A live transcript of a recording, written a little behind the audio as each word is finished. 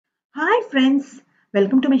Hi friends,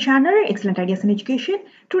 welcome to my channel Excellent Ideas in Education.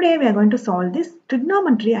 Today we are going to solve this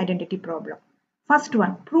trigonometry identity problem. First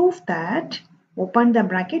one, prove that open the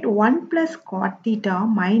bracket 1 plus cot theta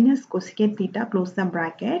minus cosecant theta close the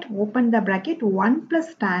bracket, open the bracket 1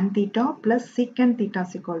 plus tan theta plus secant theta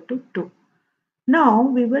is equal to 2. Now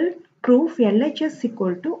we will prove LHS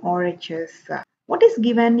equal to RHS. What is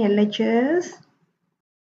given LHS?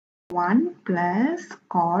 1 plus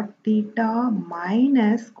cot theta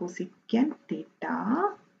minus cosecant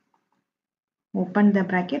theta, open the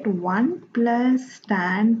bracket 1 plus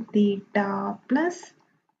tan theta plus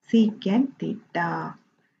secant theta.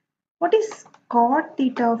 What is cot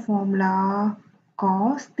theta formula?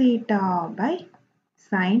 Cos theta by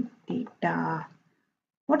sin theta.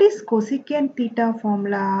 What is cosecant theta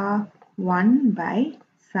formula? 1 by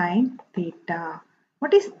sin theta.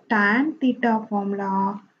 What is tan theta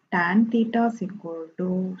formula? Tan theta is equal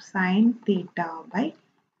to sin theta by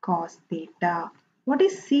cos theta. What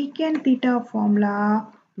is secant theta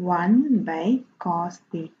formula? 1 by cos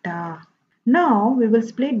theta. Now we will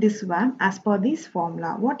split this one as per this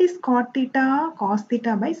formula. What is cot theta? Cos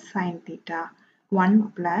theta by sin theta.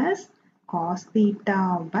 1 plus cos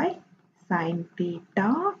theta by sin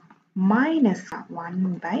theta minus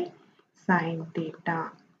 1 by sin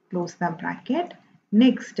theta. Close the bracket.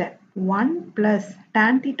 Next, 1 plus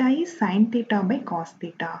tan theta is sin theta by cos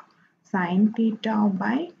theta. Sin theta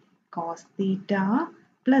by cos theta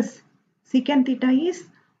plus secant theta is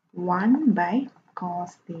 1 by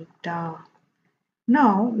cos theta.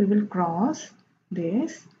 Now we will cross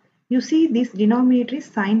this. You see this denominator is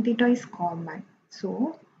sin theta is common.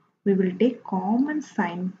 So we will take common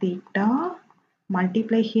sin theta,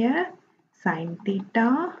 multiply here sin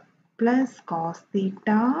theta plus cos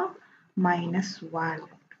theta minus 1.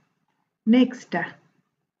 Next,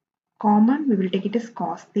 common we will take it as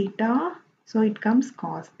cos theta. So it comes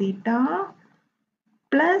cos theta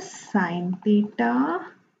plus sin theta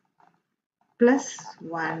plus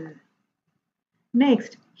 1.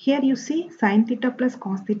 Next, here you see sin theta plus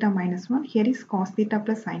cos theta minus 1. Here is cos theta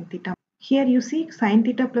plus sin theta. Here you see sin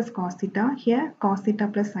theta plus cos theta. Here cos theta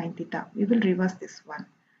plus sin theta. We will reverse this one.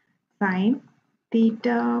 Sin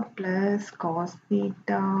theta plus cos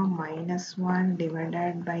theta minus 1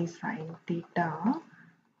 divided by sin theta.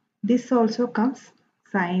 This also comes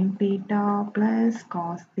sin theta plus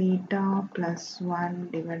cos theta plus 1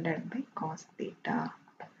 divided by cos theta.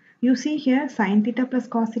 You see here sin theta plus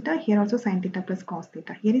cos theta, here also sin theta plus cos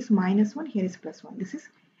theta. Here is minus 1, here is plus 1. This is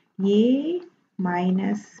A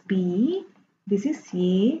minus B. This is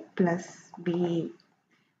A plus B.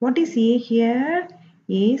 What is A here?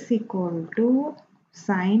 A is equal to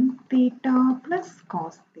sin theta plus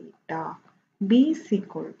cos theta. B is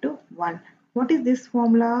equal to 1. What is this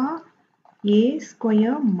formula? A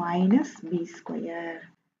square minus B square.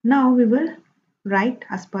 Now we will write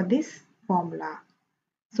as per this formula.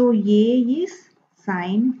 So A is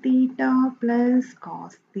sin theta plus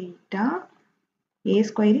cos theta. A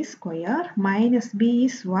square is square minus B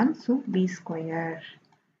is 1, so B square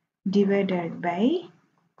divided by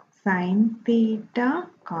sin theta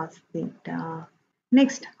cos theta.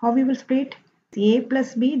 Next, how we will split? A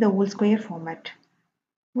plus B the whole square format.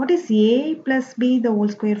 What is A plus B the whole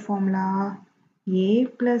square formula? A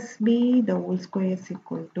plus B the whole square is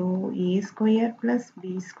equal to A square plus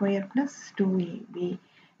B square plus 2AB.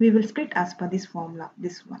 We will split as per this formula,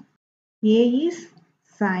 this one. A is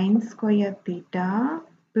sin square theta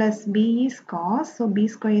plus B is cos, so B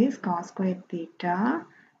square is cos square theta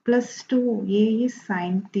plus 2. A is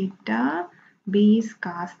sin theta, B is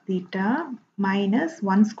cos theta minus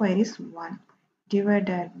 1 square is 1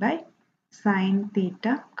 divided by sin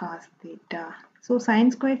theta cos theta. So sin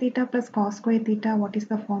square theta plus cos square theta, what is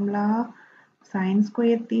the formula? Sin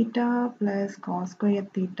square theta plus cos square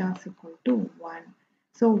theta is equal to 1.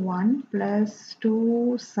 So 1 plus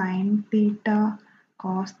 2 sin theta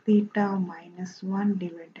cos theta minus 1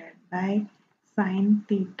 divided by sin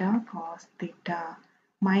theta cos theta.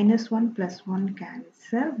 Minus 1 plus 1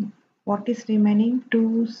 cancel. What is remaining?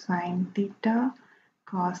 2 sin theta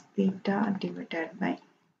cos theta divided by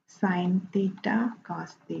sin theta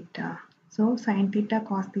cos theta. So sin theta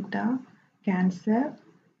cos theta cancel.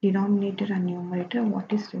 Denominator and numerator,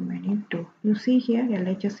 what is remaining? 2. You see here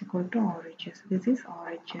LHS equal to RHS. This is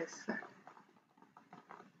RHS.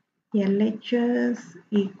 LHS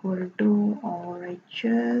equal to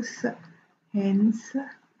RHS, hence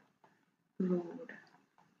proved.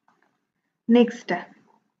 Next,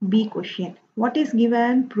 B question. What is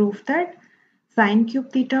given? Proof that sin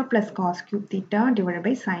cube theta plus cos cube theta divided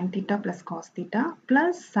by sin theta plus cos theta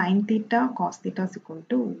plus sin theta cos theta is equal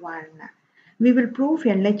to 1. We will prove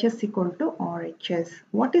LHS equal to RHS.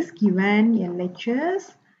 What is given?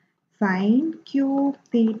 LHS sin cube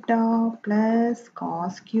theta plus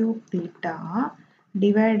cos cube theta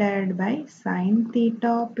divided by sin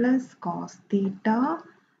theta plus cos theta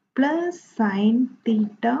plus sin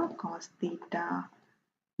theta cos theta.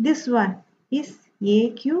 This one is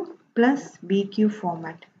AQ plus BQ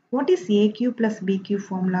format. What is AQ plus BQ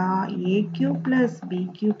formula? AQ plus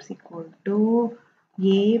BQ is equal to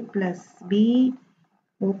A plus B,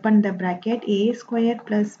 open the bracket, A square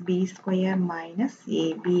plus B square minus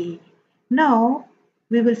AB. Now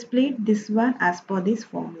we will split this one as per this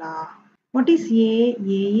formula. What is A?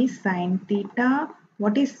 A is sin theta.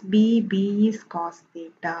 What is B? B is cos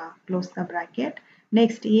theta. Close the bracket.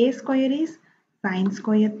 Next, A square is sin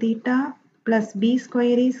square theta plus B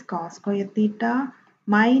square is cos square theta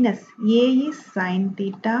minus A is sin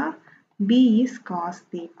theta, B is cos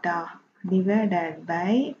theta divided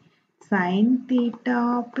by sin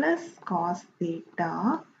theta plus cos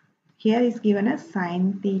theta. Here is given as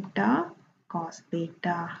sin theta cos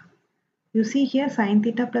theta. You see here sin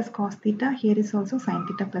theta plus cos theta. Here is also sin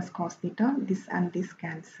theta plus cos theta. This and this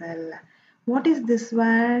cancel. What is this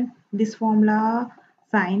one? This formula,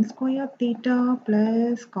 sin square theta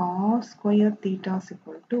plus cos square theta is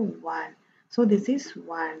equal to 1. So this is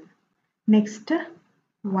 1. Next,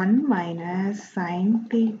 1 minus sin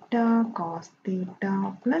theta cos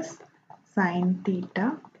theta plus sin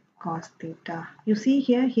theta cos theta. You see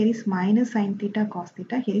here is minus sin theta cos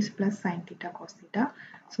theta, here is plus sin theta cos theta.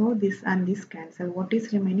 So this and this cancel. What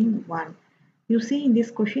is remaining? 1. You see in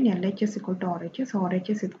this question LHS equal to RHS.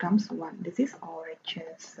 RHS it comes 1. This is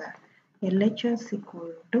RHS. LHS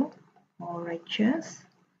equal to RHS.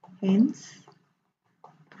 Hence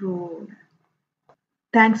proved.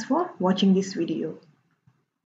 Thanks for watching this video.